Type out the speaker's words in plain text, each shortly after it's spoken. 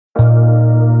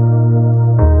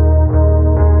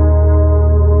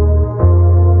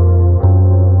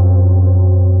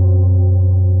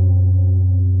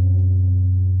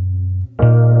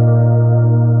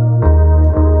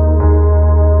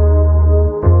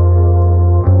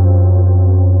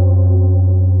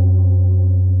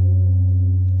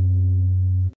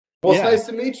Well, it's Yeah. nice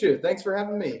to meet you. Thanks for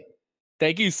having me.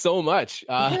 Thank you so much.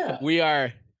 Yeah. We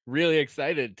are really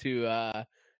excited to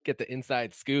get the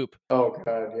inside scoop. Oh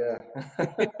God,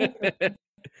 yeah.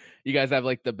 You guys have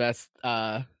like the best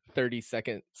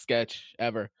 30-second sketch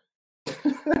ever.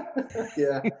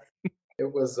 Yeah.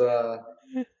 It was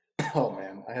oh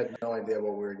man, I had no idea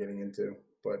what we were getting into.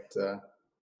 But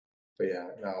yeah,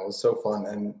 no, it was so fun.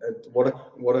 And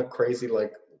what a crazy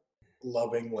like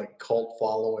loving like cult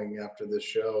following after this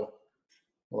show.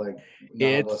 Like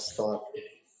none of us It's thought,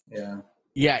 yeah.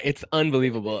 yeah, it's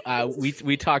unbelievable.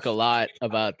 We talk a lot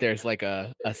about there's like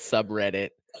a subreddit,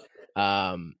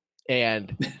 and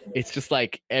it's just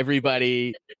like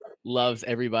everybody loves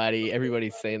everybody.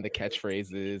 Everybody's saying the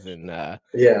catchphrases, and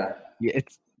Yeah. yeah,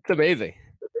 it's amazing.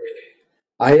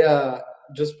 I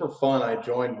just for fun, I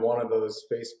joined one of those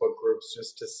Facebook groups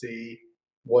just to see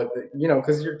what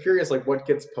because you're curious like what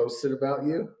gets posted about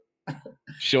you. And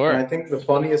I Sure. think the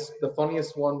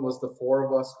funniest one was the four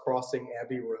of us crossing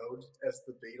Abbey Road as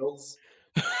the Beatles,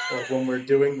 like when we're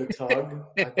doing the tug.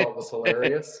 I thought was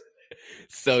hilarious.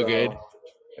 So good. So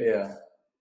yeah,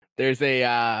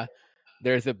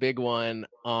 There's a big one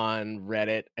on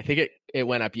Reddit. I think it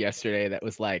went up yesterday that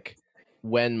was like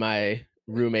when my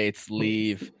roommates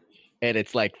leave, and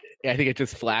it's like I think it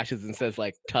just flashes and says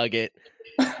like tug it.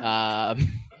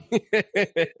 Um,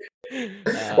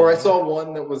 or I uh, saw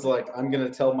one that was like, "I'm gonna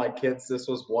tell my kids this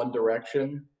was One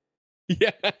Direction,"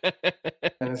 yeah.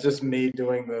 and it's just me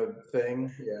doing the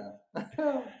thing.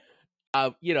 Yeah,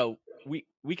 You know,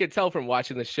 we could tell from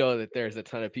watching the show that there's a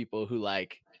ton of people who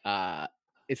like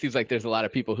it seems like there's a lot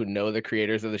of people who know the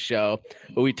creators of the show,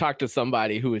 but we talked to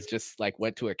somebody who was just like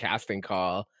went to a casting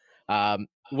call.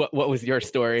 What was your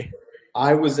story?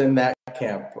 I was in that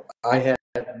camp. I had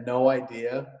no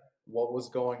idea what was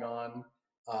going on.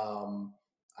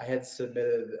 I had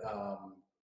submitted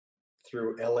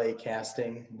through LA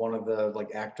Casting, one of the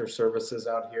like actor services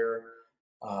out here,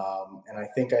 and I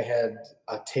think I had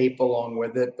a tape along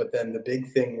with it. But then the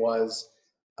big thing was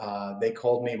they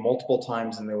called me multiple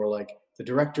times and they were like, "The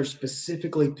director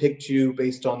specifically picked you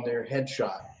based on their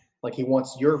headshot. Like he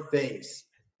wants your face."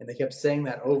 And they kept saying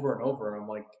that over and over. And I'm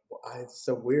like, well, it's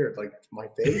so weird. Like my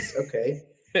face, okay.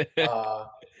 Uh,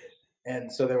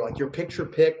 and so they were like, "Your picture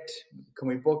picked. Can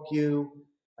we book you?"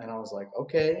 And I was like,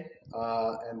 "Okay."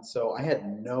 And so I had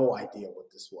no idea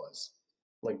what this was,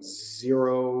 like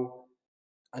zero,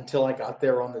 until I got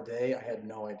there on the day. I had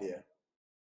no idea.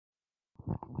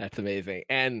 That's amazing.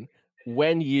 And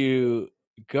when you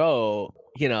go,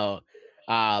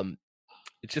 um,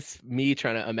 it's just me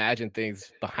trying to imagine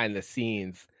things behind the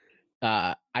scenes.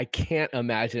 I can't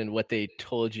imagine what they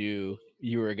told you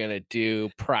you were gonna do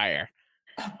prior.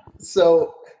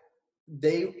 So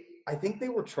I think they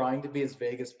were trying to be as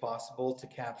vague as possible to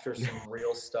capture some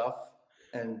real stuff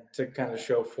and to kind of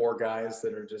show four guys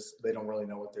that are just they don't really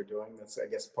know what they're doing. That's I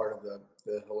guess part of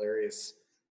the hilarious,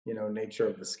 nature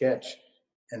of the sketch.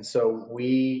 And so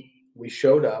we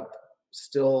showed up,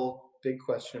 still big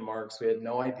question marks. We had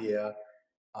no idea.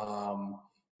 Um,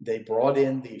 they brought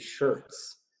in these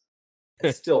shirts,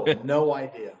 still no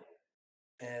idea.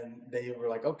 And they were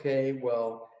like, okay,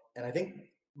 well, and I think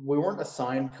we weren't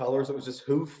assigned colors. It was just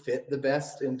who fit the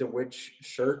best into which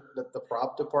shirt that the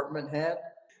prop department had.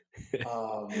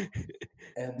 Um,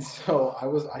 and so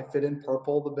I fit in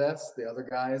purple the best. The other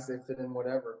guys, they fit in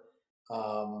whatever.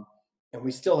 Um, and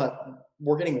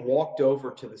we're getting walked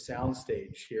over to the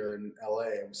soundstage here in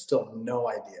LA. And still no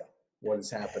idea what is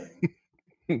happening.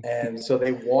 And so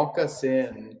they walk us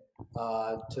in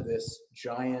to this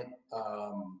giant,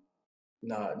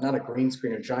 not a green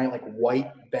screen, a giant like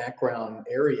white background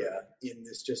area in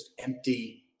this just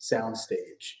empty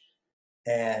soundstage.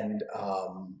 And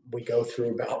we go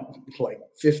through about like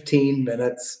 15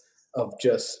 minutes of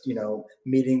just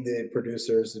meeting the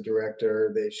producers, the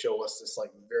director. They show us this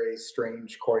like very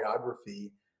strange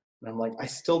choreography, and I'm like, I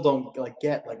still don't like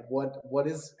get like what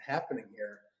is happening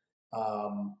here.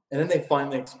 And then they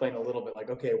finally explain a little bit like,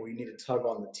 okay, well, you need to tug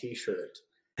on the t-shirt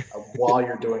while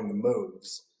you're doing the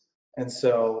moves. And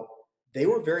so they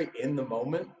were very in the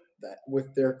moment that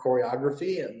with their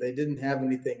choreography, and they didn't have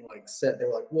anything like set. They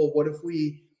were like, well, what if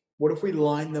we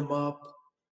line them up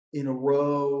in a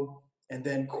row and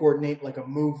then coordinate like a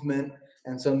movement?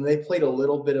 And so they played a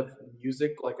little bit of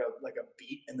music, like a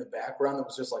beat in the background that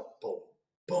was just like boom,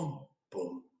 boom,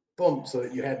 boom, boom, so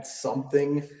that you had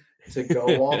something to go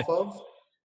off of.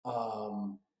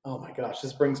 Oh my gosh,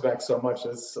 this brings back so much.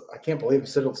 I can't believe it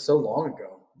said it so long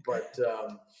ago. But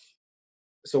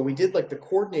so we did like the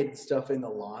coordinated stuff in the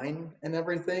line and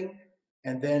everything.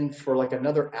 And then for like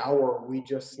another hour, we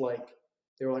just like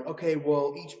they were like, okay,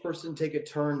 well, each person take a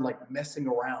turn like messing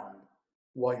around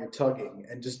while you're tugging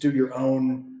and just do your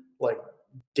own like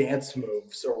dance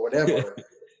moves or whatever.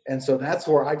 And so that's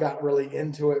where I got really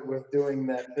into it with doing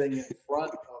that thing in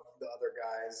front of the other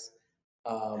guys.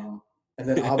 And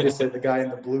then obviously the guy in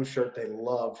the blue shirt they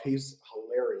love. He's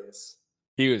hilarious.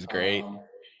 He was great.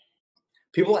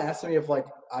 People ask me if like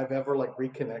I've ever like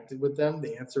reconnected with them.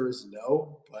 The answer is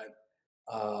no, but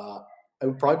it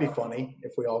would probably be funny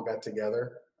if we all got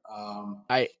together.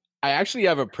 I actually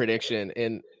have a prediction,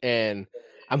 and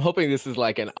I'm hoping this is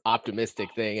like an optimistic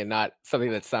thing and not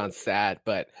something that sounds sad,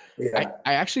 but Yeah,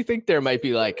 I actually think there might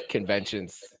be like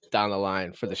conventions down the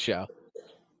line for the show.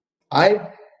 I've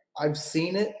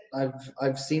seen it.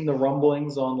 I've seen the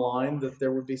rumblings online that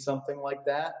there would be something like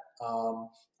that.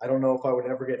 I don't know if I would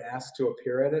ever get asked to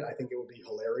appear at it. I think it would be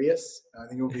hilarious. I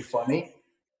think it would be funny.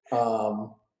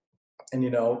 Um, and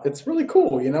it's really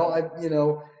cool.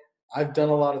 I've done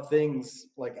a lot of things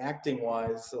like acting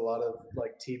wise, a lot of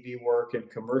like TV work and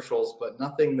commercials, but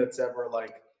nothing that's ever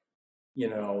like,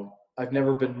 I've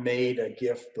never been made a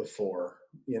GIF before,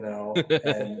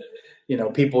 and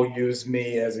people use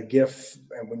me as a GIF.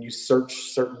 And when you search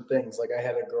certain things, like I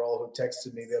had a girl who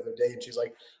texted me the other day and she's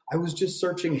like, I was just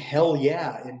searching hell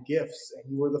yeah in GIFs and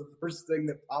you were the first thing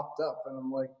that popped up. And I'm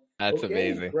like, That's okay,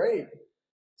 amazing. great.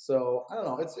 So I don't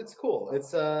know. It's cool.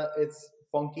 It's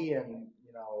funky, and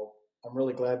I'm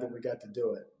really glad that we got to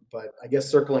do it. But I guess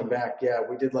circling back, yeah,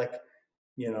 we did like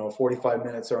 45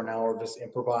 minutes or an hour of just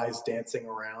improvised dancing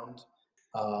around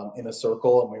in a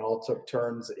circle, and we all took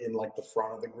turns in like the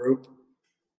front of the group.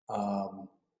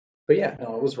 But yeah,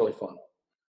 no, it was really fun.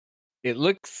 It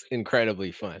looks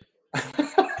incredibly fun.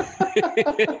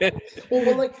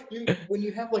 Well, like when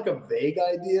you have like a vague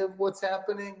idea of what's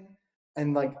happening,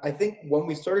 and like I think when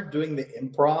we started doing the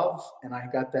improv, and I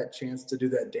got that chance to do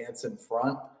that dance in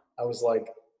front, I was like,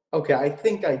 okay, I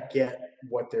think I get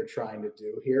what they're trying to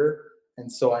do here. And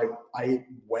so I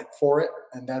went for it,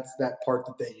 and that's that part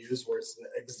that they use where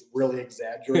it's really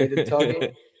exaggerated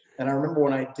tugging. And I remember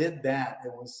when I did that,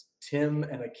 it was Tim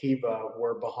and Akiva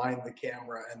were behind the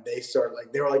camera, and they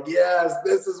were like, yes,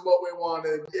 this is what we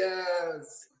wanted,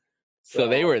 yes. So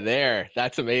they were there.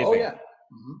 That's amazing. Oh yeah,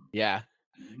 yeah.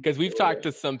 Because we've talked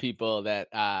to some people that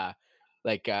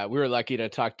we were lucky to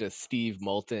talk to Steve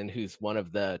Moulton, who's one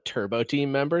of the Turbo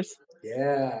Team members.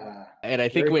 Yeah. And I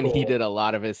think when he did a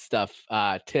lot of his stuff,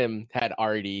 Tim had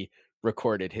already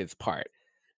recorded his part.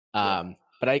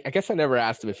 But I guess I never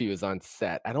asked him if he was on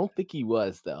set. I don't think he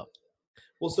was, though.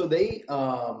 Well, so they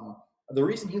the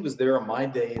reason he was there on my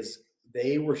day is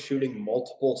they were shooting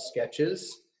multiple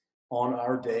sketches on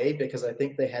our day because I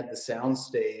think they had the sound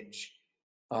stage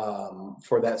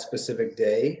for that specific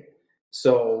day.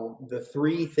 So the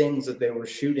three things that they were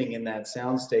shooting in that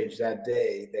soundstage that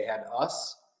day, they had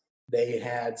us, they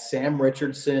had Sam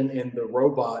Richardson in the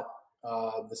robot,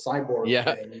 the cyborg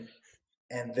thing,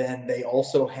 and then they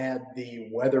also had the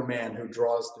weatherman who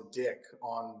draws the dick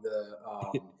on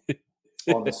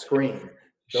the screen.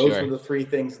 Those were the three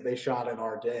things that they shot in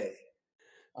our day.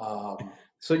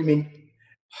 So you mean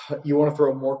you want to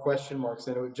throw more question marks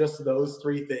into it? Just those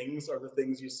three things are the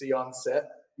things you see on set.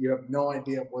 You have no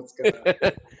idea what's gonna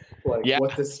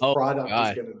what this product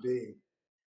is gonna be.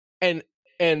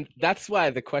 And that's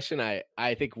why the question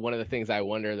I think one of the things I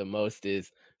wonder the most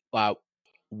is, wow,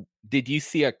 did you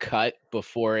see a cut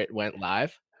before it went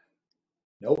live?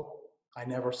 Nope, I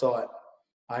never saw it.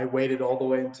 I waited all the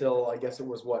way until I guess it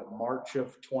was March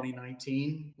of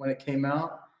 2019 when it came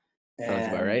out. Sounds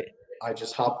about right. I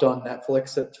just hopped on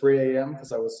Netflix at 3 a.m.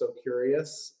 because I was so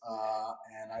curious,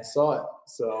 and I saw it.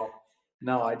 So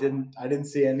no, I didn't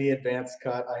see any advanced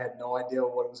cut. I had no idea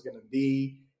what it was going to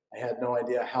be. I had no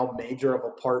idea how major of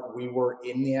a part we were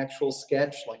in the actual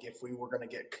sketch, like if we were going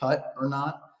to get cut or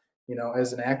not.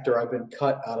 As an actor, I've been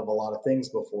cut out of a lot of things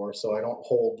before, so I don't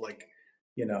hold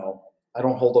I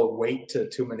don't hold a weight to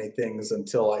too many things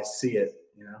until I see it.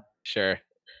 Sure.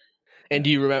 And do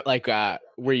you remember,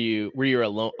 were you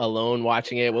alone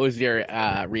watching it? What was your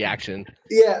reaction?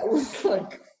 Yeah, it was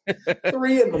like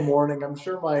 3 a.m. I'm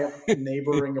sure my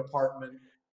neighboring apartment,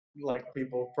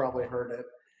 people probably heard it.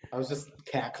 I was just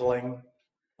cackling.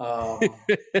 And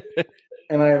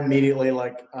I immediately,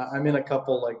 I'm in a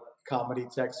couple, comedy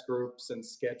text groups and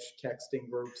sketch texting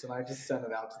groups, and I just sent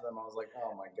it out to them. I was like,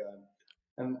 oh my God.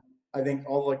 And I think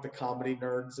all, the comedy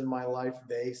nerds in my life,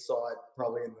 they saw it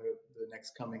probably in the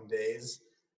next coming days.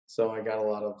 So I got a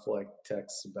lot of,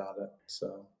 texts about it,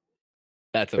 so.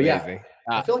 That's amazing.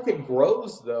 Yeah, I feel like it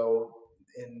grows, though,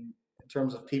 in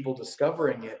terms of people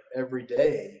discovering it every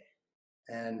day.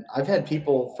 And I've had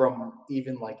people from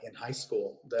even like in high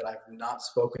school that I've not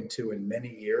spoken to in many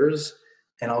years,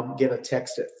 and I'll get a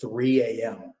text at 3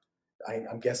 a.m.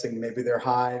 I'm guessing maybe they're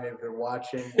high, maybe they're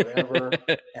watching, whatever.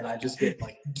 And I just get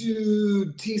like,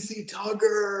 dude, TC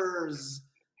Tuggers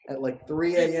at like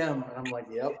 3 a.m. And I'm like,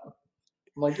 yep.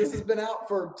 I'm like, this has been out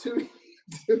for 2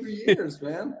 years,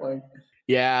 man. Like,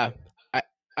 Yeah,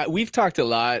 we've talked a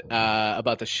lot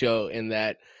about the show in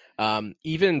that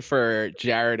even for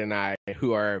Jared and I,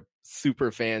 who are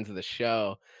super fans of the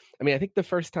show, I mean, I think the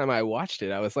first time I watched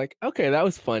it, I was like, okay, that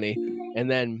was funny. And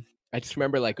then I just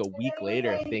remember like a week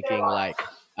later thinking like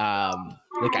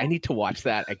I need to watch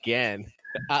that again.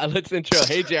 Let's intro.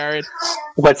 Hey, Jared.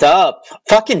 What's up?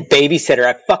 Fucking babysitter.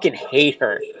 I fucking hate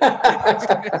her.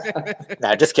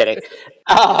 No, just kidding.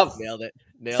 Nailed it.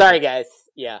 Sorry, it. guys.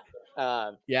 Yeah.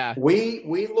 Yeah.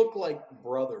 We look like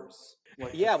brothers.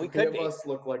 Like, yeah, we could be. Us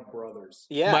look like brothers.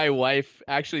 Yeah. My wife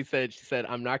actually said, she said,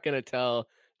 I'm not going to tell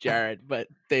Jared, but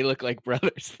they look like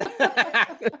brothers.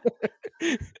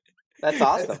 That's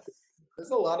awesome.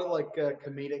 There's a lot of like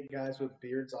comedic guys with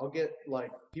beards. I'll get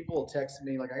like people will text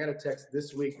me. Like I got a text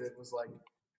this week that was like,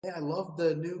 "Hey, I love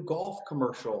the new golf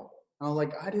commercial." And I'm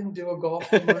like, I didn't do a golf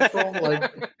commercial.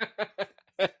 Like,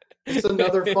 it's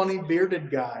another funny bearded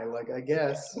guy. Like, I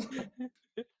guess.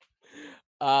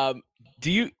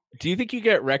 Do you think you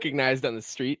get recognized on the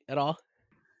street at all?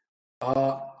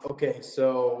 Okay,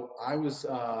 so I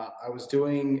was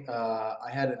doing I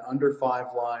had an under 5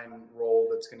 line role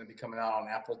that's going to be coming out on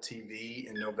Apple TV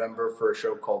in November for a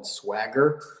show called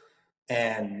Swagger,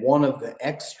 and one of the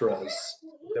extras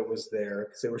that was there,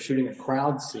 because they were shooting a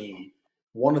crowd scene,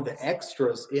 one of the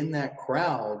extras in that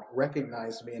crowd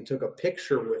recognized me and took a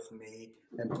picture with me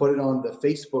and put it on the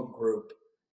Facebook group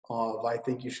of I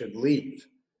Think You Should Leave,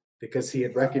 because he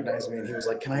had recognized me and he was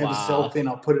like, "Can I have a selfie and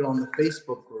I'll put it on the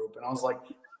Facebook group?" And I was like,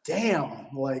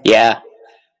 damn, like, yeah,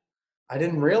 I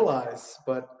didn't realize,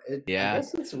 but I Yeah.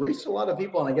 guess it's reached a lot of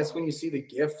people. And I guess when you see the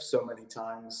GIF so many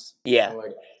times, yeah, you're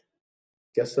like,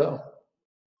 guess so.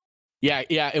 Yeah.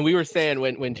 And we were saying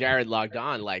when Jared logged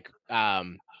on, like,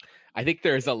 I think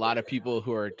there's a lot of people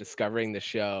who are discovering the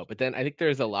show, but then I think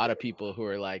there's a lot of people who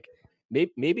are like,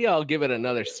 maybe I'll give it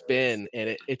another spin.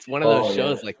 And it's one of those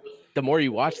shows, like, the more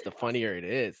you watch, the funnier it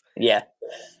is. yeah.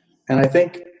 And I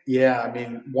think, yeah, I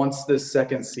mean, once this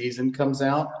second season comes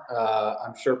out,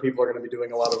 I'm sure people are going to be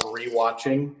doing a lot of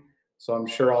rewatching. So I'm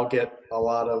sure I'll get a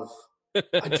lot of,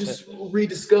 I just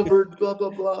rediscovered blah,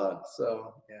 blah, blah.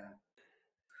 So, yeah.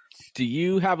 Do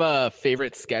you have a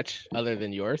favorite sketch other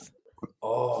than yours?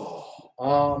 I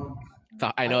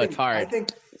know it's hard.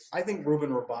 I think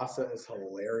Ruben Rabasa is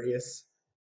hilarious.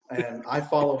 And I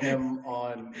follow him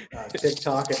on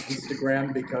TikTok and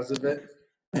Instagram because of it.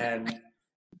 And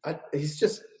I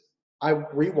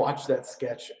rewatch that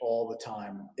sketch all the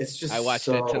time. It's just I watched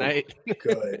it tonight.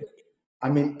 Good. I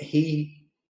mean,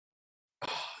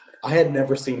 I had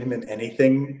never seen him in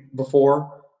anything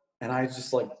before, and I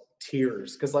just like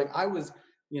tears because like I was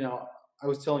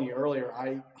telling you earlier,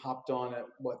 I hopped on at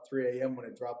 3 a.m. when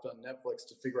it dropped on Netflix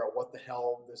to figure out what the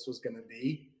hell this was going to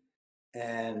be,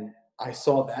 and I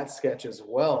saw that sketch as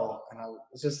well, and I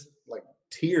was just like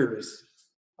tears.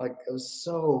 Like, it was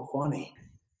so funny.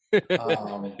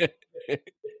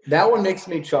 That one makes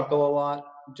me chuckle a lot.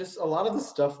 Just a lot of the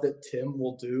stuff that Tim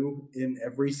will do in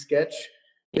every sketch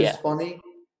is funny.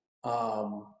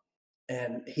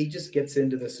 And he just gets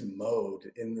into this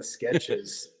mode in the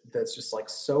sketches that's just like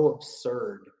so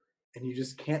absurd. And you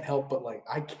just can't help but like,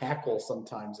 I cackle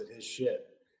sometimes at his shit.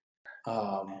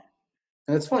 And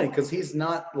it's funny because he's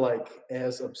not like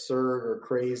as absurd or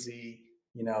crazy,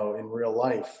 in real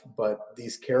life, but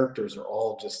these characters are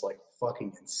all just like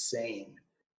fucking insane.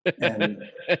 And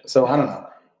so I don't know.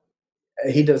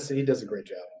 He does a great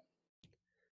job.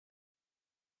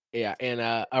 Yeah, and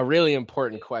a really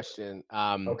important question.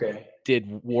 Okay.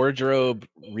 Did Wardrobe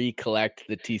recollect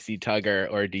the TC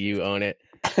Tugger, or do you own it?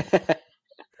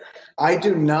 I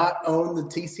do not own the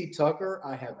TC Tugger.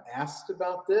 I have asked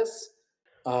about this.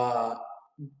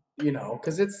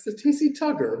 Because it's the TC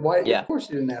Tugger. Why? Yeah. Of course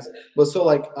you didn't ask. But so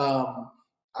like,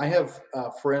 I have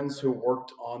friends who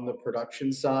worked on the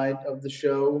production side of the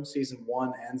show, season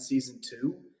 1 and season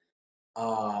 2.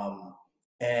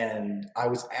 And I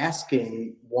was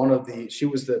asking she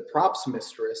was the props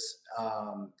mistress,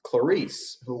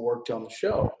 Clarice, who worked on the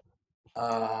show.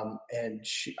 And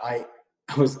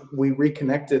we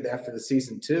reconnected after the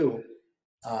season 2.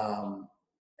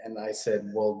 And I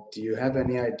said, well, do you have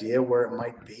any idea where it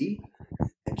might be?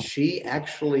 And she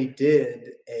actually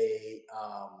did a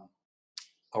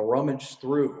rummage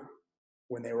through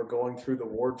when they were going through the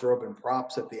wardrobe and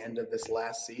props at the end of this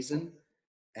last season.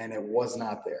 and it was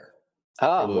not there.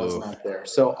 Oh, It was not there.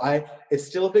 So it's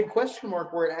still a big question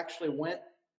mark where it actually went.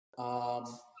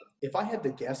 If I had to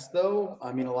guess, though,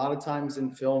 I mean, a lot of times in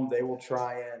film they will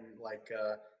try and like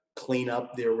clean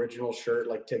up the original shirt,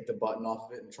 like take the button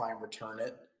off of it and try and return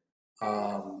it,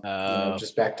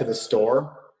 just back to the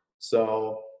store.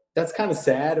 So that's kind of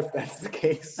sad if that's the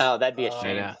case. Oh, that'd be a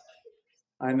shame.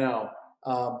 I know.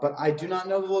 But I do not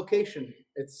know the location.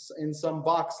 It's in some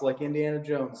box like Indiana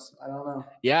Jones. I don't know.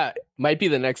 Yeah, might be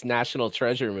the next National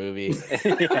Treasure movie.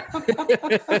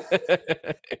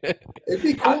 It'd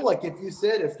be cool, like if you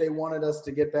said if they wanted us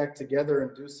to get back together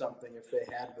and do something, if they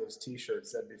had those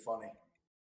T-shirts, that'd be funny.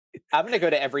 I'm gonna go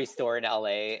to every store in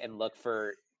LA and look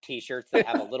for T-shirts that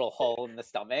have a little hole in the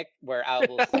stomach where I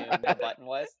will assume the button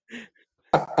was.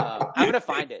 I'm gonna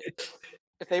find it.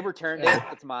 If they returned it,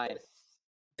 it's mine.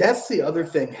 That's the other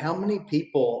thing. How many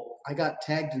people I got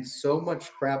tagged in so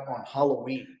much crap on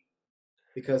Halloween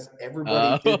because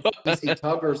everybody did Easy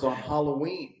Tuggers on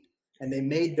Halloween and they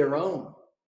made their own.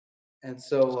 And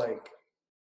so, like,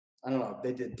 I don't know,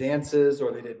 they did dances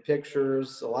or they did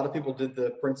pictures. A lot of people did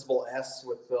the Principal S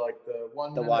with the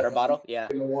water bottle. Yeah.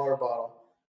 In the water bottle.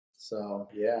 So,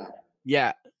 yeah.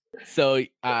 Yeah. So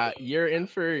you're in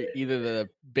for either the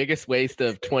biggest waste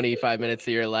of 25 minutes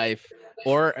of your life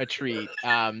or a treat.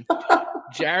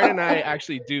 Jared and I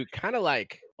actually do kind of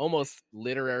like almost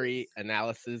literary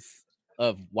analysis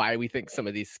of why we think some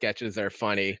of these sketches are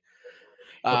funny.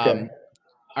 Okay.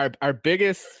 Our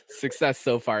biggest success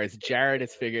so far is Jared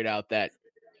has figured out that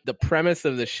the premise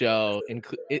of the show,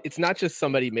 it's not just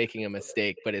somebody making a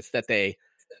mistake, but it's that they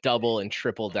double and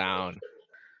triple down.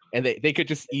 And they could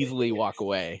just easily walk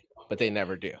away, but they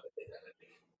never do.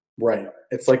 Right.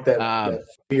 It's like that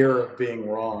fear of being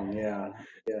wrong. Yeah.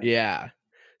 Yeah.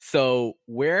 So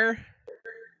we're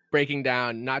breaking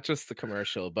down not just the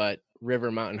commercial, but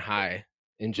River Mountain High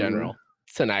in general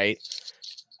tonight.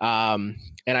 And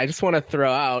I just want to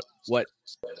throw out what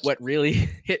really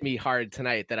hit me hard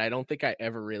tonight that I don't think I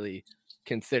ever really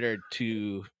considered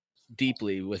too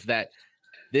deeply was that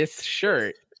this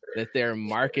shirt that they're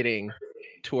marketing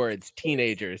towards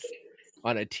teenagers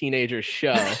on a teenager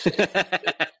show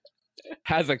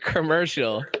has a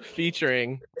commercial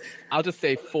featuring, I'll just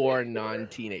say 4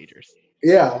 non-teenagers.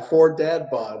 Yeah, 4 dad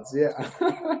bods. Yeah.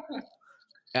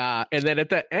 And then at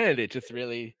the end, it just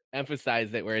really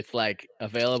emphasized it where it's like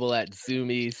available at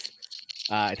Zoomies.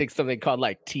 I think something called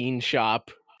like Teen Shop.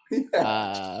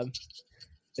 Yeah.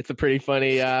 It's a pretty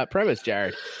funny premise,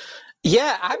 Jared.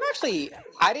 Yeah, I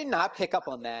did not pick up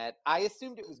on that. I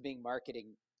assumed it was being marketed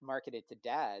to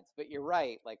dads, but you're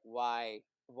right. Like, why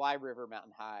River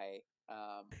Mountain High?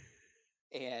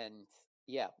 And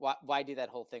yeah, why do that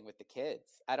whole thing with the kids?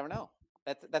 I don't know.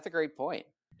 That's a great point.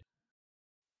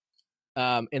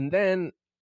 And then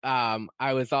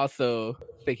I was also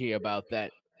thinking about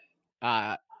that.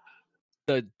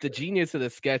 The genius of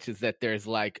the sketch is that there's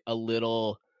like a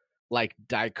little like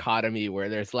dichotomy where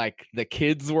there's like the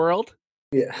kids world.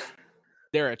 Yeah.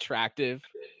 They're attractive.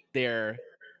 Their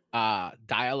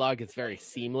dialogue is very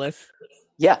seamless.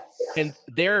 Yeah. And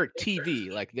their TV,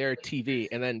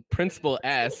 and then Principal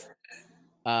S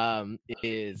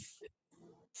is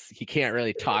he can't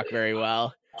really talk very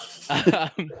well.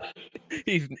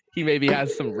 He maybe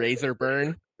has some razor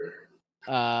burn.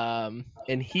 And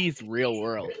he's real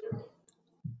world.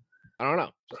 I don't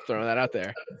know. Just throwing that out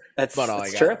there. That's about all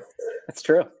I got. True. That's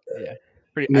true. Yeah.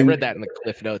 I read that in the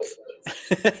Cliff Notes.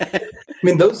 I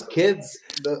mean, those kids,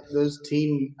 those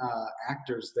teen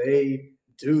actors, they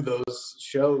do those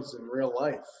shows in real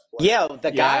life. Like, yeah,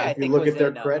 the guy. If you look at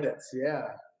their credits,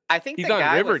 I think he's the on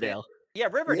guy Riverdale. Yeah,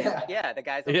 Riverdale. Yeah, the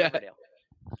guy's on Riverdale.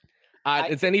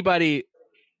 Is anybody?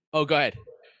 Oh, go ahead.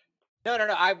 No.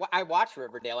 I watched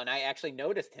Riverdale, and I actually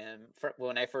noticed him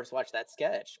when I first watched that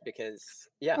sketch because,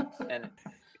 and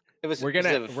it was.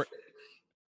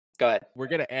 Go ahead. We're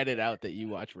gonna edit out that you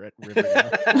watch Riverdale.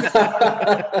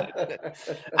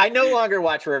 I no longer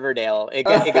watch Riverdale. It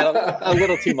got a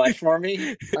little too much for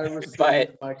me. I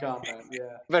respect my comment.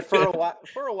 Yeah, but for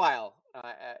a while,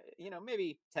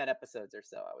 maybe 10 episodes or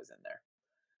so, I was in there.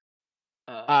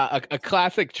 A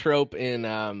classic trope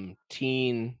in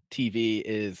teen TV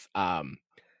is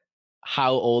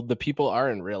how old the people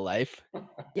are in real life.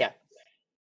 Yeah.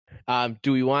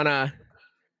 Do we want to?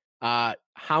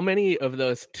 How many of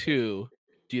those 2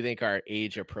 do you think are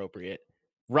age appropriate?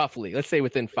 Roughly, let's say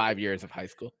within 5 years of high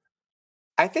school.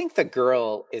 I think the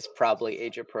girl is probably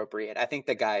age appropriate. I think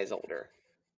the guy is older.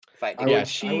 I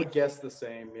would guess the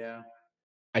same. Yeah.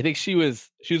 I think she was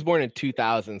born in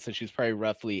 2000, so she's probably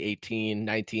roughly 18,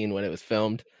 19 when it was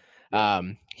filmed.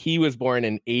 He was born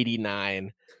in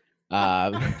 89.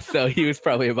 So he was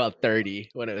probably about 30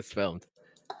 when it was filmed.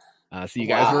 So you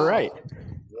guys were right.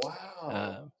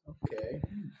 Wow. Okay.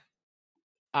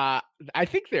 I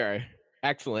think they're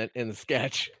excellent in the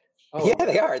sketch Oh, Yeah,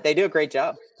 they are. They do a great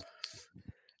job.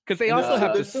 because they And also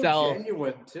have to they're so sell.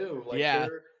 genuine too. Like Yeah.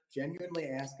 they're genuinely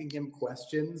asking him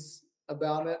questions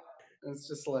about it. And it's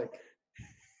just like,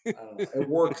 I don't know. It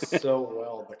works so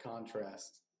well, the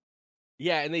contrast.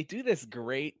 Yeah, and they do this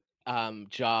great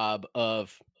job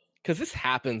of, because this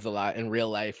happens a lot in real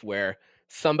life where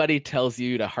somebody tells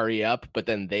you to hurry up, but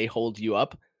then they hold you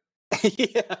up.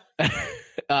 Yeah.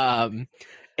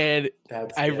 And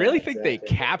That's, I yeah, really think they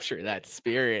exactly. capture that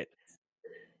spirit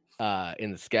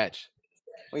in the sketch.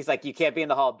 Well, he's like, you can't be in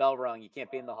the hall. Bell rung. You can't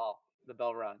be in the hall. The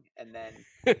bell rung. And then,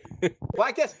 well,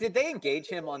 I guess, did they engage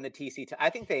him on the TC? I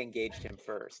think they engaged him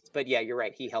first. But yeah, you're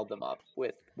right. He held them up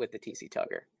with the TC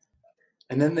Tugger.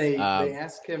 And then they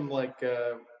ask him like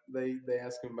they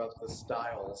ask him about the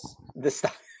styles. The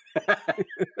stuff.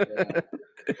 Yeah.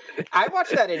 I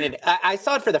watched that I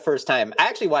saw it for the first time. I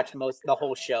actually watched the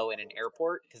whole show in an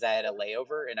airport because I had a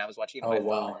layover and I was watching it on my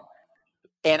phone.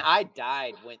 And I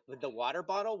died with the water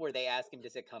bottle where they ask him,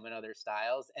 does it come in other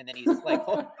styles? And then he's like,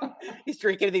 he's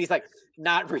drinking and he's like,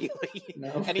 not really.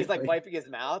 No, and he's like really. wiping his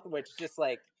mouth, which just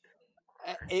like,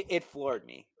 it floored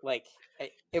me. Like,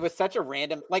 it was such a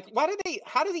random, like,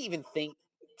 how do they even think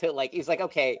to like, he's like,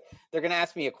 okay, they're going to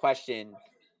ask me a question.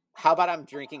 How about I'm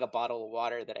drinking a bottle of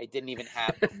water that I didn't even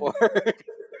have before?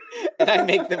 And I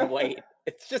make them wait.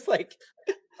 It's just like,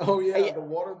 oh yeah, the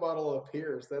water bottle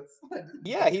appears.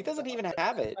 Yeah, he doesn't even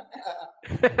have it.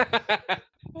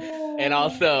 And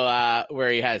also where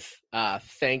he has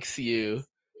thanks you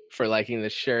for liking the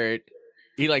shirt.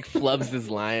 He like flubs his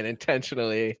line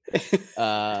intentionally,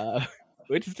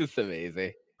 which is just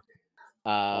amazing.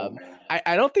 I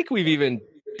don't think we've even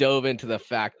dove into the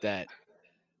fact that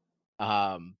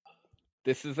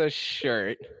this is a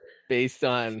shirt based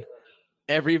on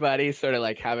everybody sort of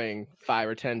like having 5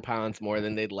 or 10 pounds more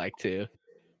than they'd like to.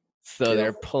 So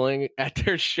they're pulling at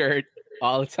their shirt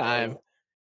all the time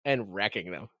and wrecking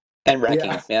them. And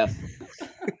wrecking, yeah.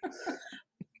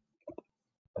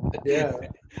 Yeah.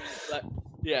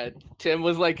 Yeah, Tim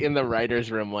was like in the writer's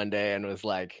room one day and was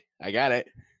like, I got it.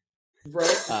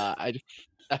 Right. I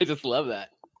just love that.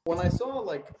 When I saw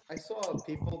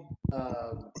people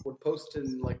would post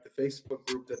in like the Facebook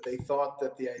group that they thought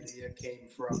that the idea came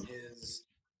from his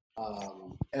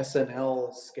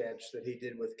SNL sketch that he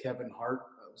did with Kevin Hart.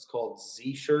 It was called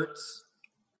Z Shirts.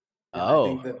 And I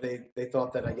think that they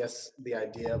thought that, I guess, the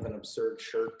idea of an absurd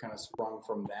shirt kind of sprung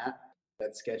from that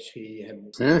sketch he had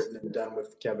written and done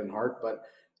with Kevin Hart. But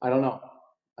I don't know.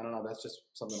 That's just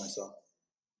something I saw.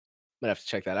 Might have to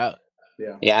check that out.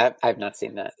 Yeah. Yeah, I've not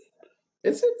seen that.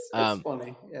 It's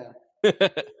funny. Yeah.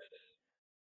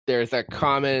 There's a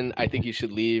common, I think you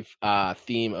should leave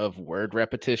theme of word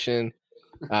repetition.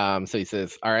 So he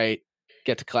says, all right,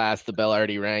 get to class. The bell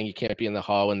already rang. You can't be in the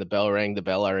hall when the bell rang. The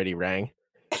bell already rang.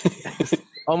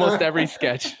 Almost every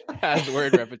sketch has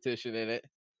word repetition in it.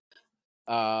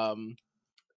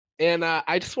 And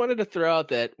I just wanted to throw out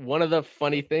that one of the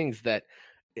funny things that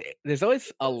there's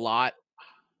always a lot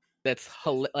that's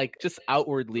like just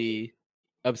outwardly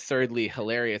absurdly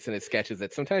hilarious in his sketches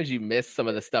that sometimes you miss some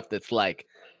of the stuff that's like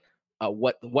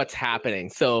what's happening.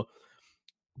 So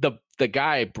the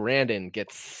guy Brandon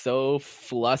gets so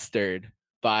flustered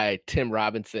by Tim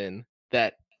Robinson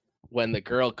that when the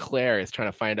girl Claire is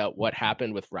trying to find out what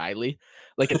happened with Riley,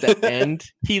 like at the end,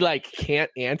 he like can't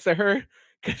answer her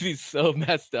because he's so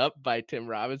messed up by Tim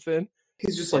Robinson.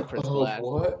 He's just like,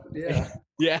 what? Yeah.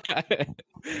 Yeah.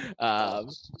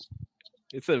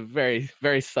 It's a very,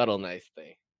 very subtle, nice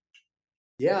thing.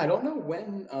 Yeah, I don't know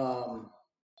when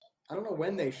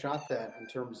they shot that in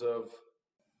terms of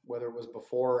whether it was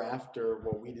before or after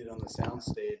what we did on the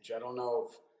soundstage. I don't know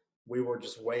if we were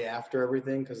just way after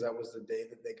everything because that was the day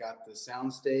that they got the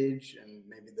soundstage, and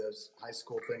maybe the high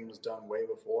school thing was done way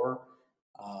before.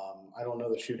 I don't know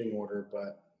the shooting order,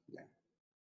 but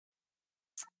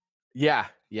yeah.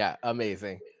 Yeah,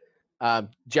 amazing.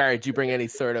 Jared, did you bring any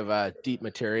sort of deep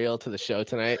material to the show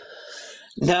tonight?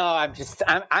 No,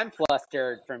 I'm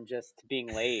flustered from just being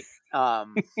late.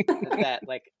 That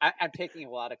like I'm taking a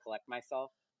while to collect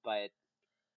myself, but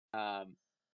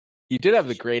you did have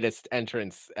the greatest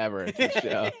entrance ever to the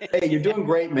show. Hey, you're doing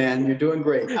great, man. You're doing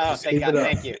great. Oh, thank God.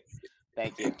 Thank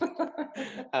you.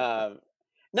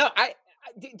 No,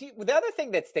 the other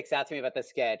thing that sticks out to me about the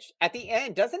sketch at the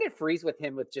end, doesn't it freeze with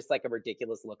him with just like a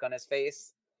ridiculous look on his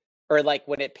face, or like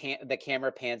when the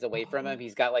camera pans away from him,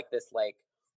 he's got like this like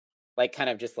kind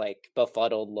of just like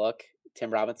befuddled look.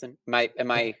 Tim Robinson. Am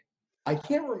I? I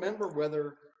can't remember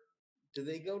whether do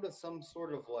they go to some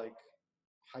sort of like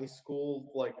high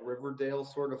school, like Riverdale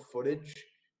sort of footage?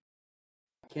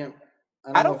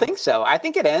 I don't think so. I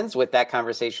think it ends with that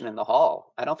conversation in the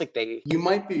hall. I don't think they. You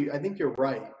might be. I think you're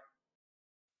right.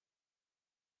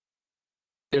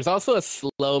 There's also a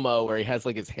slow-mo where he has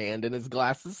like his hand in his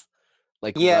glasses,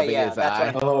 like Yeah, rubbing yeah, his that's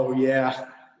eye. what Oh yeah.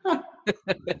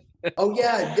 Oh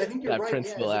yeah. I think you're That right.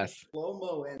 Principal yeah, S. Slow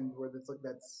mo end where it's like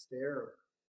that stare.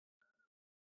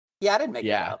 Yeah, I didn't make that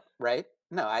Yeah. up, right?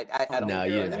 No, I don't. No, I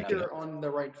you think didn't. you're on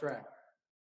the right track.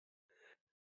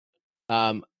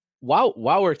 While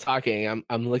we're talking,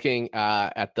 I'm looking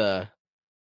at the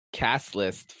cast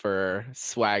list for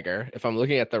Swagger. If I'm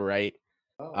looking at the right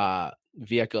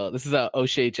vehicle, this is a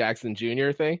O'Shea Jackson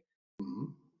Jr. thing.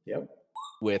 Mhm. Yep.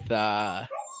 With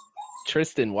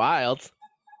Tristan Wilde.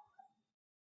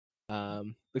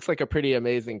 Looks like a pretty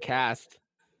amazing cast.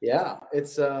 Yeah,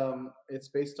 it's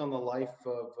based on the life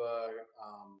of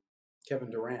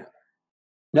Kevin Durant.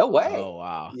 No way. Oh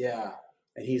wow. Yeah,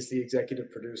 and he's the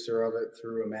executive producer of it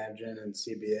through Imagine and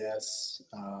CBS.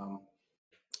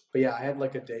 But yeah, I had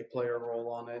like a day player role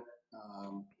on it.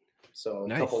 So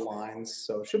Nice. a couple lines.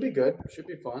 So should be good. Should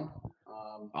be fun.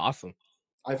 Awesome.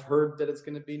 I've heard that it's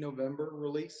going to be November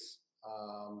release.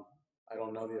 I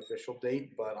don't know the official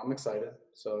date, but I'm excited.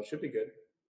 So it should be good.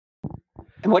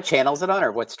 And what channel is it on,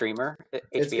 or what streamer?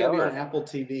 It's HBO going to be or on Apple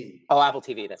TV. Oh, Apple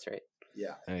TV. That's right.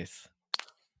 Yeah. Nice.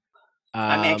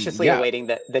 I'm anxiously awaiting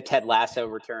the Ted Lasso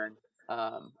return.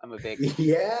 I'm a big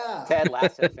Ted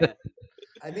Lasso fan.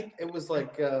 I think it was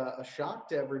like a shock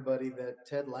to everybody that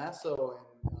Ted Lasso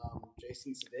and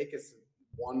Jason Sudeikis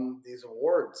won these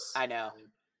awards. I know.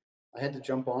 I had to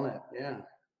jump on it. Yeah.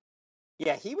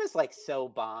 Yeah, he was like so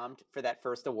bombed for that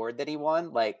first award that he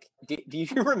won. Like, do you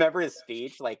remember his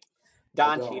speech? Like,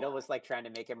 Don Cheadle was like trying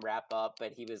to make him wrap up,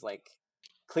 but he was like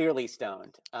clearly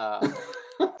stoned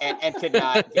and could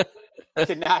not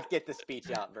get the speech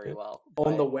out very well.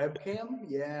 On the webcam?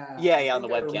 Yeah. Yeah, on the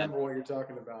webcam. I remember what you're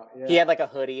talking about. Yeah. He had like a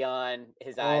hoodie on.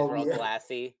 His eyes were all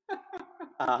glassy.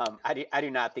 I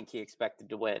do not think he expected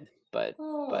to win, but.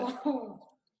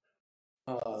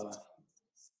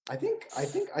 I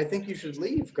think You Should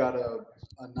Leave got a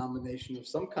nomination of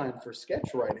some kind for sketch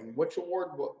writing. Which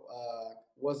award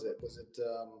was it? Was it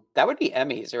that would be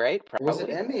Emmys, right? Probably. Was it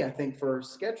Emmy, I think, for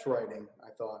sketch writing, I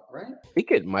thought, right? I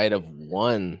think it might have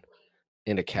won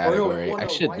in a category. I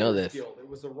should know this. Guild. It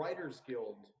was a Writers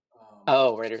Guild.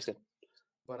 Writers Guild.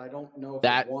 But I don't know if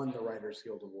that it won the Writers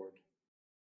Guild award.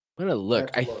 I'm gonna look.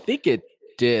 I think it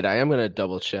did. I am gonna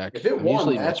double check. If it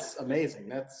won, that's amazing.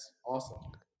 That's awesome.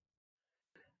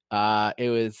 It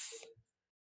was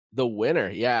the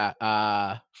winner,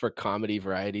 for comedy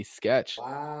variety sketch.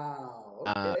 Wow.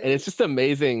 Okay. And it's just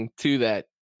amazing too that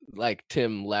like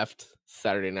Tim left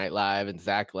Saturday Night Live and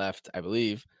Zach left, I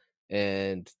believe,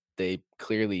 and they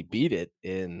clearly beat it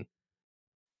in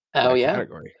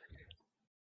category.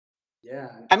 Yeah.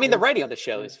 I mean, the writing on the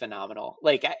show is phenomenal.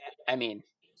 Like, I mean,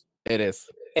 it is.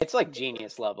 It's like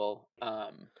genius level.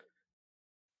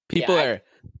 People are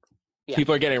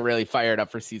getting really fired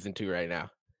up for season 2 right now.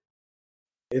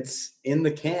 It's in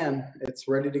the can. It's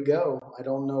ready to go. I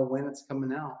don't know when it's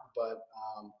coming out, but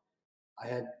I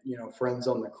had, friends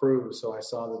on the crew, so I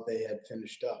saw that they had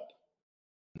finished up.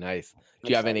 Nice. Do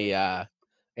you have any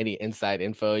inside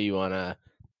info you want to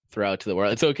throw out to the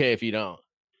world? It's okay if you don't.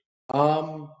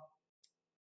 I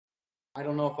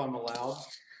don't know if I'm allowed.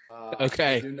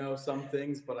 Okay. I do know some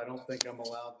things, but I don't think I'm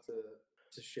allowed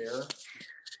to share.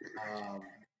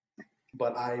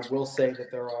 But I will say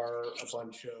that there are a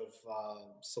bunch of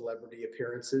celebrity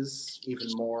appearances, even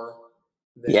more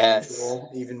than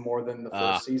usual, even more than the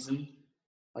first season.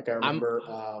 Like I remember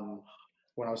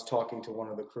when I was talking to one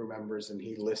of the crew members and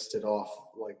he listed off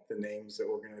like the names that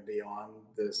were going to be on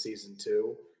the season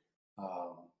 2.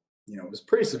 It was a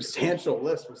pretty substantial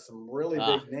list with some really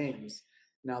big names.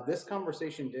 Now, this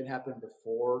conversation did happen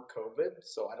before COVID,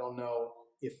 so I don't know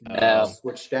if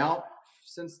switched out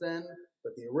since then.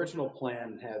 But the original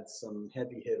plan had some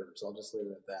heavy hitters. I'll just leave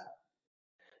it at that.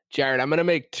 Jared, I'm going to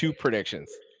make 2 predictions,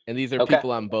 and these are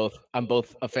people I'm both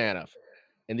a fan of,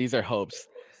 and these are hopes.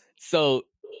 So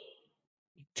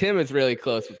Tim is really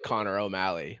close with Connor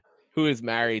O'Malley, who is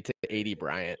married to Aidy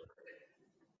Bryant.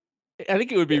 I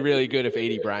think it would be really good if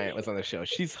Aidy Bryant was on the show.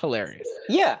 She's hilarious.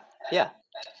 Yeah.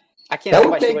 I can't.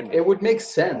 It would make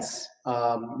sense.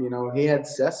 He had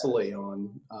Cecily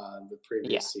on the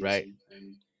previous season, right?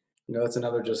 And that's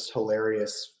another just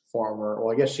hilarious former.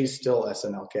 Well, I guess she's still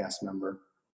SNL cast member.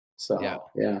 So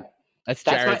yeah. That's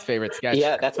Jared's favorite sketch.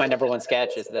 Yeah, that's my number 1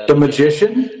 sketch is the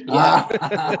magician.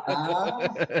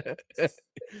 Yeah.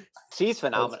 She's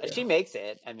phenomenal. She makes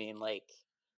it. I mean, like,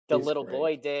 The He's little great.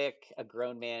 boy dick, a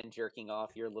grown man jerking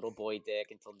off your little boy dick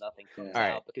until nothing comes Yeah. out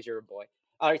Alright. because you're a boy.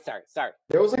 All right, sorry.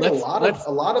 There was like Let's-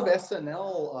 a lot of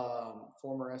SNL,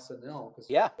 former SNL, because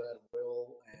Yeah.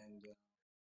 Will and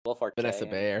Wolf Arche Vanessa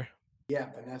and- Bayer. yeah,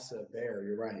 Vanessa Bayer.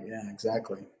 You're right. Yeah,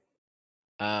 exactly.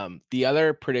 The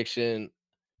other prediction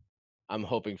I'm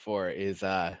hoping for is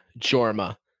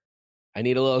Jorma. I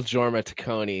need a little Jorma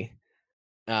Taccone.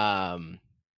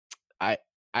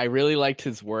 I really liked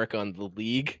his work on The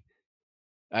League.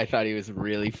 I thought he was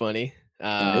really funny.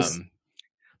 Nice. So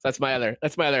that's my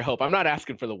other hope. I'm not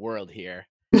asking for the world here.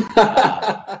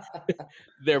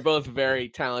 They're both very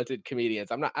talented comedians.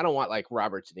 I don't want like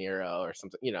Robert De Niro or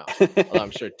something, you know. Although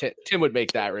I'm sure Tim would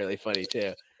make that really funny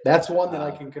too. That's one that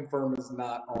I can confirm is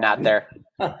not on. Not there.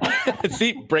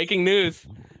 See, breaking news.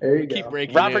 There you We keep go.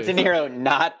 breaking Robert news. De Niro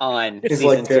not on He's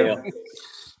season like, 2.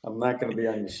 I'm not going to be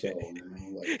on your show.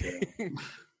 You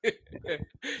know?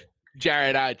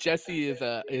 Jared, Jesse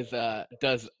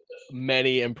does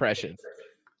many impressions.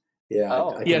 Yeah,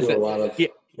 Oh. I He can has do a a- lot of. he-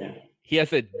 Yeah. He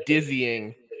has a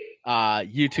dizzying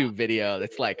YouTube video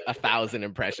that's like 1,000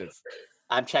 impressions.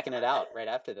 I'm checking it out right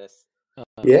after this.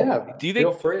 Yeah. Do you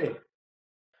feel think- free?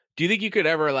 Do you think you could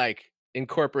ever like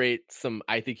incorporate some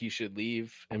 "I Think You Should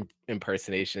Leave"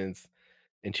 impersonations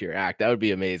into your act? That would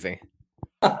be amazing.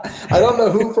 I don't know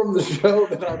who from the show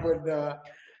that I would.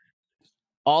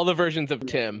 All the versions of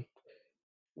Tim.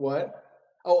 What?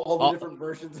 Oh, all the All- different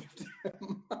versions of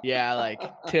Tim. Yeah, like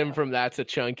Tim from That's a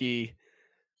Chunky.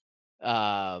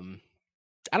 I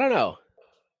don't know.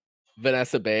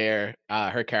 Vanessa Bayer,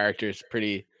 her character's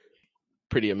pretty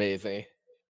amazing.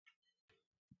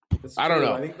 It's I don't true.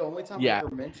 know. I think the only time Yeah. I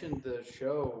ever mentioned the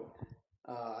show,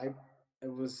 it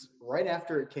was right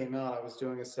after it came out. I was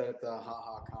doing a set at the Ha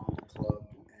Ha Comedy Club,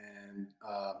 and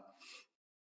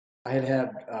I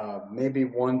had maybe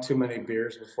one too many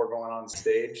beers before going on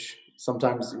stage.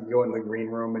 Sometimes you go in the green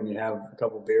room and you have a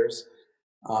couple beers.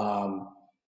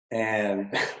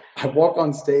 And I walk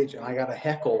on stage and I got a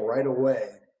heckle right away.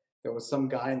 There was some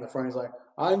guy in the front. He's like,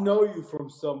 "I know you from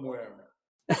somewhere."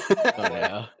 Oh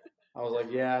no. I was like,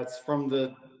 "Yeah, it's from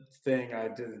the thing I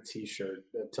did a T-shirt,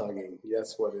 tugging.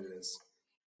 That's what it is."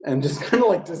 And just kind of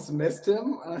like dismissed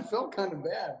him. And I felt kind of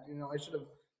bad. You know, I should have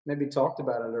maybe talked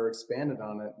about it or expanded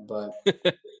on it. But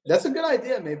that's a good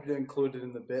idea, maybe to include it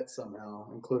in the bit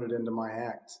somehow, include it into my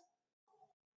act.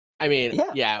 I mean,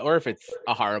 Yeah. yeah, or if it's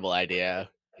a horrible idea,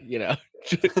 you know,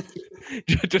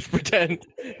 just pretend.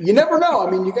 You never know. I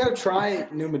mean, you got to try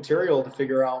new material to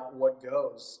figure out what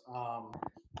goes.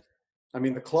 I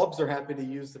mean, the clubs are happy to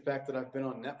use the fact that I've been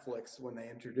on Netflix when they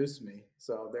introduced me.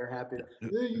 So they're happy.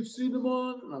 Yeah, you've seen them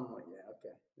on? And I'm like, yeah,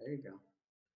 okay. There you go.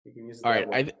 You can use it. All that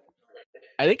right, way.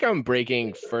 I think I'm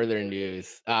breaking further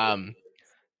news.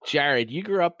 Jared, you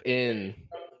grew up in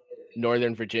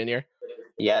Northern Virginia.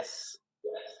 Yes.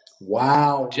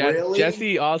 Wow, really?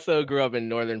 Jesse also grew up in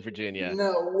Northern Virginia.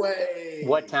 No way.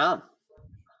 What town?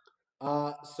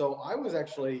 So I was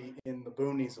actually in the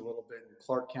boonies a little bit in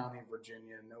Clark County,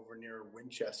 Virginia, and over near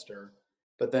Winchester.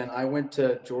 But then I went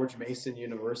to George Mason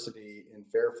University in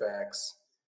Fairfax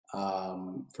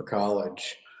for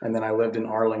college. And then I lived in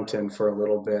Arlington for a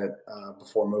little bit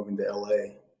before moving to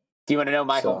LA. Do you want to know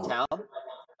my So, hometown?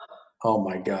 Oh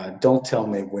my God. Don't tell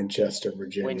me Winchester,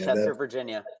 Virginia. Winchester,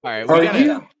 Virginia. All right, Are we gotta,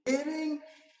 you kidding?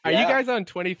 are Yeah. you guys on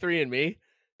 23andMe?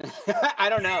 I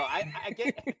don't know.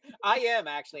 I am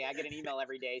actually. I get an email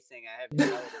every day saying I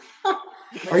have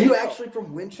relatives. Are you actually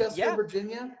from Winchester, Yeah.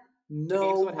 Virginia?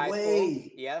 No Jameswood High School.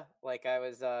 way. Yeah, like I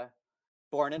was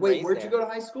born and Wait, raised where'd there. you go to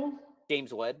high school?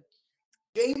 Jameswood.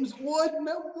 James Wood?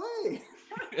 No way.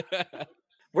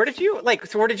 Where did you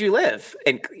where did you live?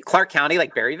 In Clark County,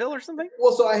 like Berryville or something?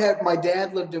 Well, so I had my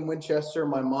dad lived in Winchester,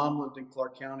 my mom lived in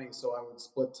Clark County, so I would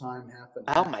split time half and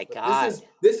Oh half. my But God.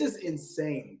 this is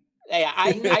insane. Hey,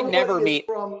 I Nobody never is meet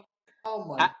from. Oh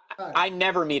my God, I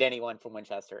never meet anyone from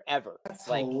Winchester ever. that's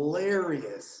like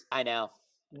hilarious. I know.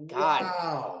 God.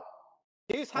 Wow.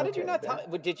 Deuce, how did you Okay, not tell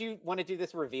that- did you want to do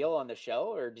this reveal on the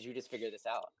show or did you just figure this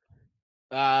out?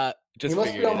 Just He must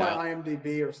be figured on it my out.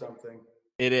 IMDb or something.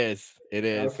 It is.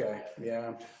 Okay,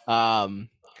 yeah.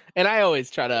 And I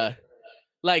always try to,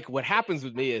 like, what happens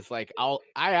with me is like I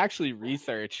actually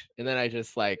research and then I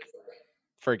just like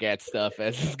forget stuff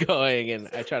as it's going and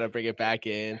I try to bring it back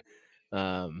in.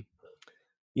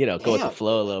 You know, go with the Damn,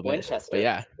 flow a little bit. Winchester. But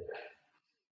yeah.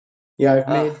 Yeah, I've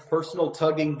Ah. made personal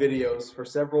tugging videos for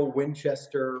several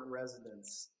Winchester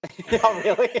residents. Oh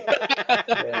really?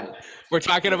 Yeah. We're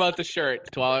talking about the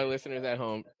shirt to all our listeners at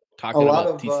home. A Talking lot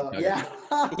about of, TC Tucker. yeah.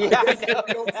 Yeah, I Yes, know.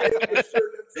 don't say it for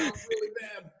sure. That sounds really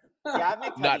bad. Yeah, I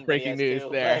make Not tugging breaking videos news too,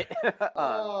 there. but,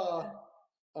 Oh,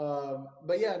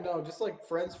 But yeah, no, just like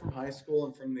friends from high school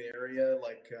and from the area.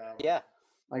 Like, Yeah,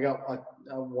 I got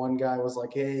one guy was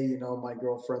like, "Hey, my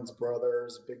girlfriend's brother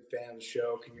is a big fan of the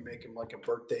show. Can you make him like a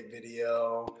birthday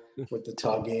video with the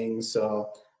tugging?" So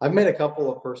I've made a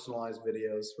couple of personalized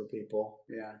videos for people.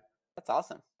 Yeah, that's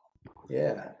awesome.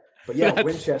 yeah. But yeah, That's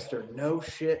Winchester, no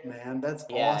shit, man. That's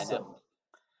Yeah, I know. awesome.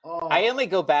 Oh, I only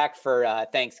go back for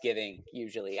Thanksgiving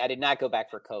usually. I did not go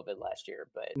back for COVID last year,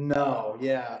 but no,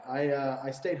 yeah. I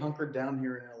stayed hunkered down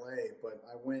here in LA, but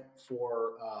I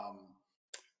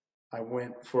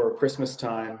went for Christmas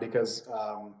time because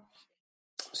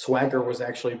Swagger was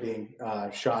actually being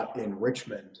shot in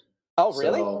Richmond. oh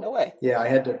really? So No way. yeah, I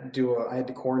had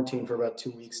to quarantine for about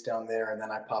 2 weeks down there, and then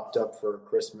I popped up for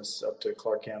Christmas up to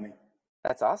Clark County.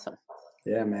 That's awesome.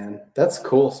 Yeah, man, that's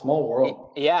cool. Small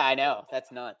world. Yeah, I know.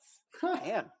 That's nuts.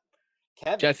 Damn,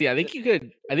 Kevin. Jesse. I think you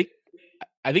could. I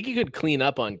think you could clean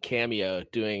up on Cameo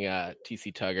doing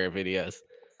TC Tugger videos.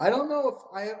 I don't know if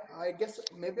I guess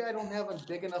maybe I don't have a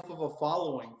big enough of a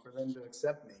following for them to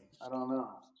accept me. I don't know.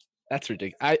 That's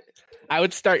ridiculous. I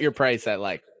would start your price at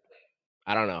like,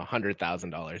 I don't know,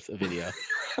 $100,000 a video.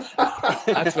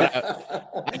 That's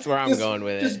where I'm going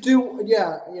with it. Just do,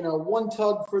 one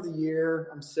tug for the year.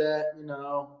 I'm set.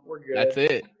 We're good. That's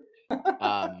it.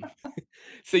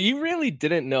 So you really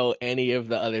didn't know any of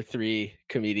the other three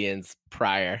comedians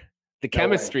prior. The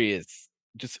chemistry is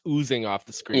just oozing off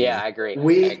the screen. Yeah, I agree.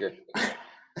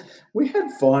 We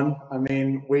had fun. I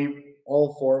mean,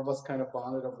 all four of us kind of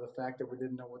bonded over the fact that we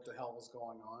didn't know what the hell was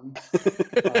going on.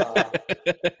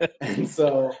 And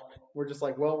so we're just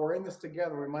like, well, we're in this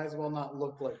together. We might as well not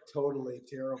look like totally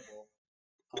terrible.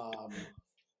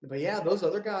 But yeah, those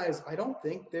other guys, I don't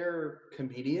think they're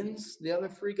comedians, the other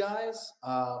three guys.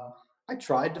 I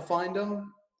tried to find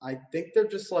them. I think they're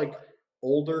just like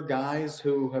older guys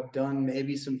who have done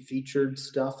maybe some featured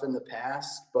stuff in the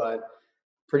past, but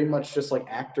pretty much just like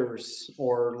actors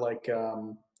or like,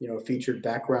 featured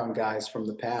background guys from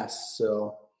the past.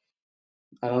 So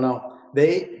I don't know.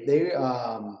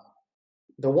 The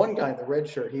one guy, the red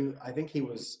shirt, I think he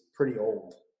was pretty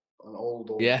old, an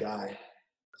old guy.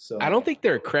 So I don't think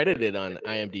they're credited on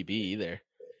IMDb either,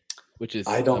 which is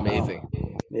amazing.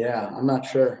 Know. Yeah, I'm not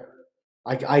sure.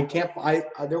 I can't.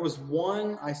 There was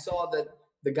one I saw that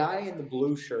the guy in the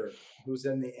blue shirt who's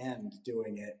in the end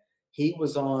doing it. He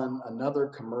was on another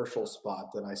commercial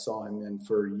spot that I saw him in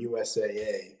for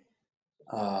USAA.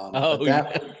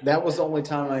 That was the only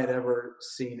time I had ever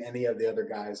seen any of the other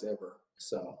guys ever.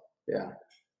 So yeah,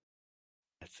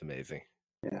 that's amazing.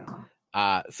 Yeah.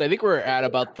 So I think we're at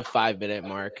about the 5-minute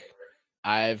mark.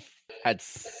 I've had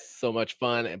so much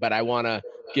fun, but I want to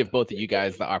give both of you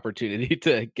guys the opportunity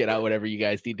to get out whatever you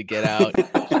guys need to get out.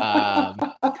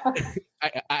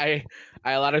 I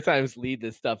a lot of times lead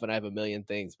this stuff and I have a million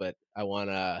things, but I want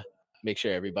to make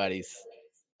sure everybody's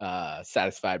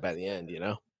satisfied by the end,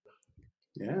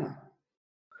 Yeah.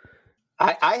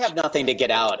 I have nothing to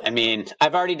get out. I mean,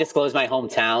 I've already disclosed my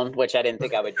hometown, which I didn't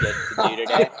think I would get to do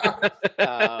today.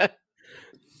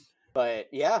 But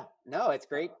yeah, no, it's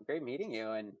great meeting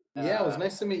you. And yeah, it was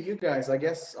nice to meet you guys. I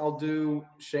guess I'll do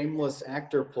shameless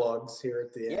actor plugs here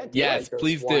at the end. Yes,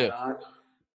 please do.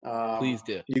 Please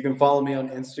do. You can follow me on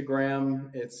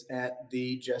Instagram. It's at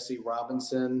the Jesse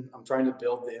Robinson. I'm trying to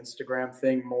build the Instagram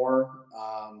thing more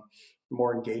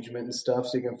engagement and stuff.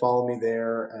 So you can follow me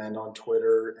there, and on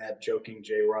Twitter at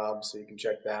JokingJRob. So you can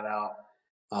check that out.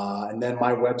 And then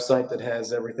my website that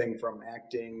has everything from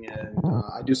acting, and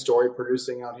I do story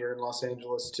producing out here in Los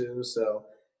Angeles too. So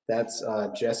that's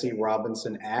Jesse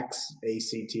Robinson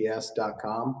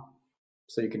ACTS.com.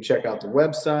 So you can check out the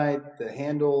website, the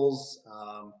handles.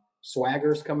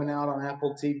 Swagger's coming out on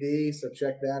Apple TV, so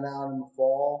check that out in the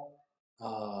fall.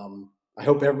 I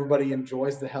hope everybody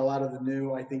enjoys the hell out of the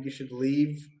new I Think You Should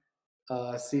Leave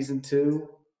season 2.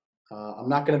 I'm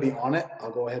not going to be on it.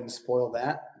 I'll go ahead and spoil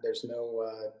that. There's no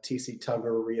TC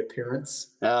Tugger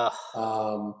reappearance.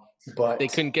 But they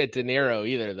couldn't get De Niro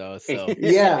either, though. So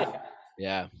yeah.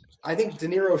 I think De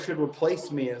Niro should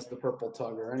replace me as the Purple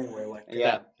Tugger anyway. Like,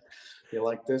 you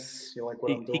like this? You like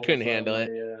what I'm doing? He couldn't handle it.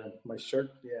 My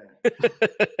shirt, yeah.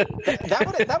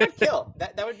 that would kill.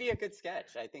 That would be a good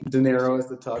sketch, I think. De Niro is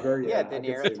the Tugger. Yeah, De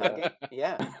Niro tugging.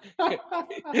 Yeah.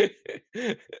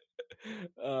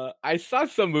 I saw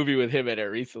some movie with him in it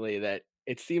recently that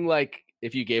it seemed like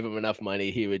if you gave him enough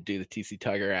money, he would do the TC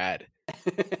Tugger ad.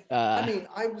 I mean,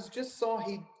 I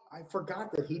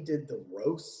forgot that he did the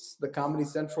roasts, the Comedy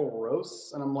Central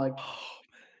roasts, and I'm like,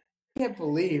 I can't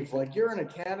believe, like, you're an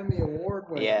Academy Award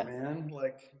winner, man.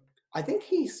 Like, I think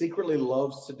he secretly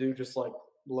loves to do just like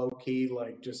low key,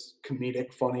 like just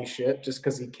comedic, funny shit, just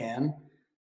because he can.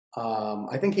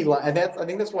 I think I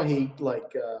think that's why he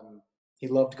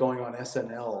loved going on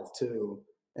SNL too,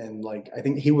 and I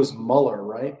think he was Mueller,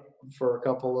 right, for a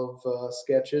couple of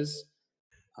sketches.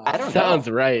 I don't Sounds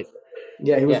know. right.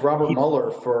 Yeah, he was Robert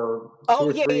Mueller for two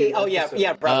or three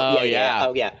episodes. Probably, Oh yeah.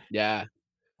 Oh yeah. Yeah.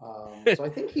 So I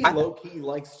think he low key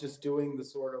likes just doing the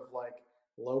sort of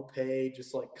low pay,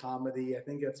 just comedy. I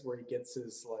think that's where he gets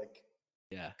his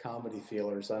comedy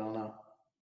feelers. I don't know.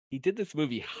 He did this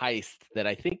movie Heist that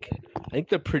I think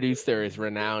the producer is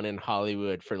renowned in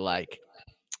Hollywood for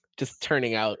just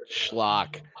turning out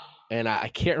schlock, and I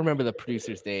can't remember the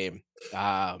producer's name.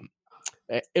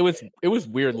 It was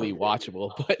weirdly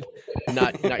watchable, but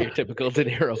not your typical De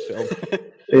Niro film.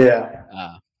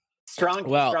 Yeah.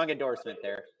 Strong endorsement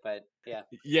there, but yeah.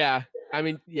 Yeah, I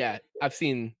mean, yeah, I've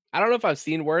seen. I don't know if I've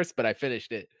seen worse, but I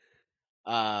finished it.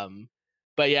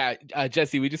 But yeah,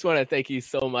 Jesse, we just want to thank you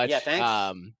so much. Yeah,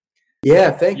 thanks.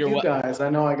 Yeah, thank you guys. I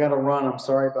know I got to run. I'm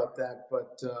sorry about that,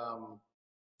 but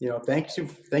thank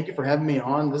you for having me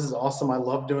on. This is awesome. I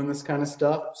love doing this kind of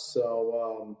stuff.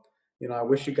 So, I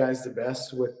wish you guys the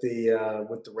best with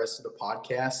the rest of the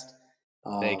podcast.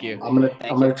 Thank you. I'm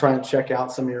gonna try and check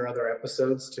out some of your other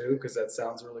episodes too, because that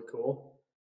sounds really cool.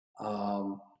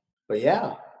 But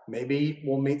yeah, maybe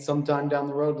we'll meet sometime down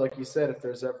the road, like you said, if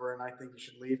there's ever an I Think You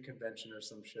Should Leave convention or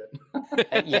some shit.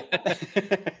 Yeah.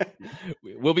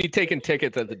 We'll be taking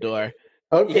tickets at the door.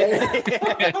 Okay.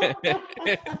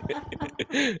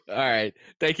 All right.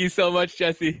 Thank you so much,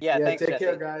 Jesse. Yeah, thanks, take Jesse.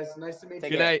 care, guys. Nice to meet you.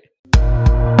 Good night.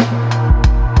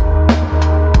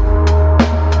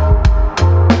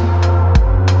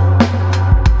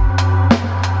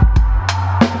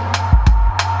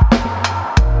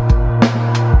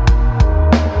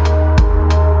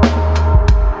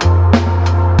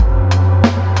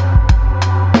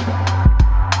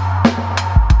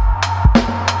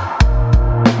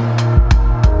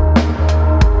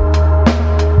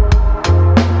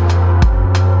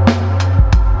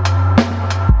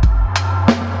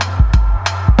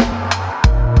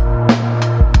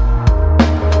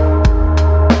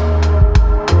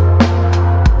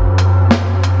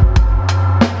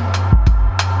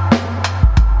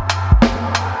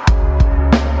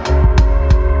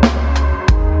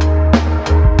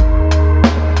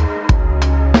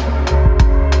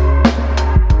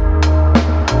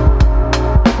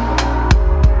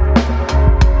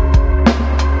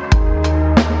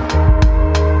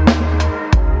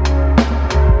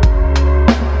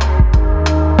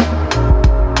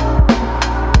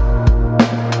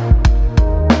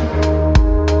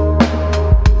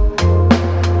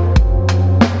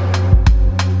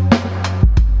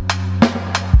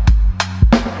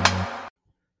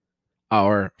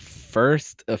 Our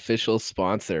first official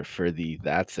sponsor for the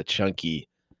That's a Chunky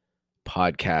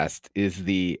podcast is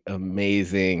the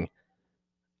amazing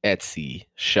Etsy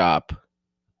shop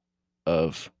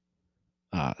of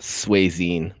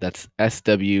Swayzine. That's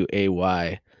SWAYZINE.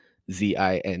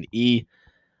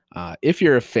 If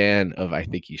you're a fan of I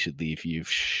Think You Should Leave, you've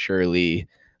surely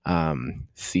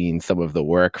seen some of the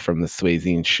work from the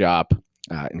Swayzine shop,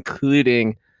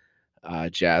 including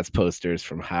jazz posters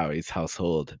from Howie's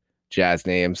Household Jazz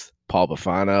Names, Paul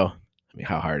Bufano. I mean,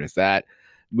 how hard is that?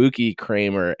 Mookie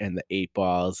Kramer and the Eight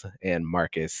Balls, and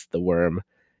Marcus the Worm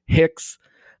Hicks.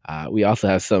 We also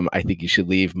have some I Think You Should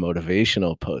Leave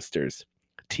motivational posters,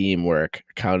 teamwork,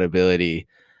 accountability,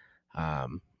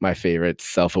 my favorite,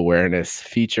 self-awareness,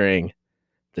 featuring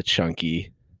the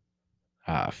Chunky.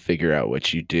 Figure out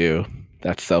what you do.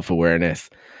 That's self-awareness.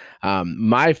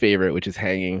 My favorite, which is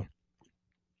hanging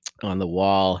on the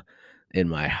wall in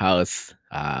my house,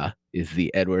 is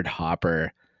the Edward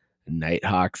Hopper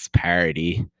Nighthawks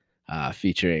parody,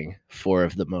 featuring 4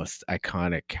 of the most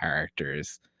iconic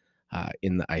characters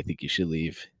in the I Think You Should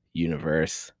Leave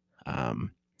universe,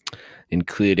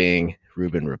 including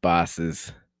Ruben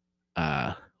Rabas's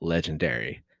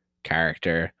legendary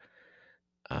character.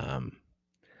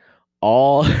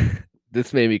 All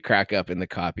this made me crack up in the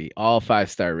copy. All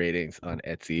 5-star ratings on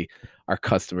Etsy. Our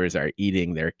customers are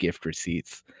eating their gift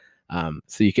receipts.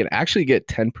 So you can actually get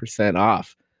 10%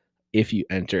 off if you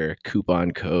enter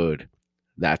coupon code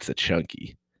That's a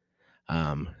Chunky.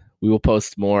 We will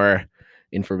post more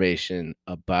information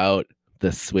about the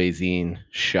Swayzine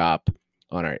shop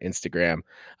on our Instagram.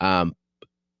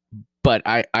 But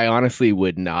I honestly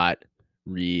would not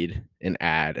read an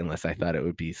ad unless I thought it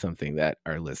would be something that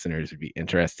our listeners would be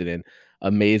interested in.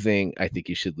 Amazing. I Think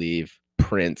You Should Leave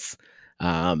prints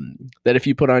that if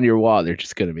you put on your wall, they're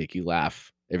just going to make you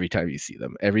laugh every time you see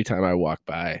them. Every time I walk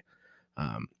by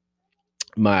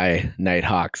my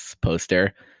Nighthawks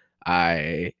poster,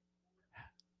 I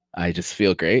I just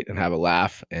feel great and have a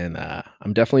laugh. And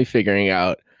I'm definitely figuring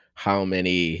out how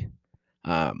many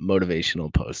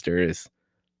motivational posters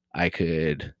I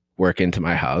could work into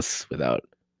my house without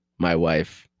my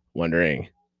wife wondering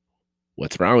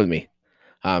what's wrong with me.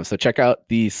 So check out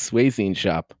the Swayzine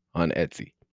shop on Etsy.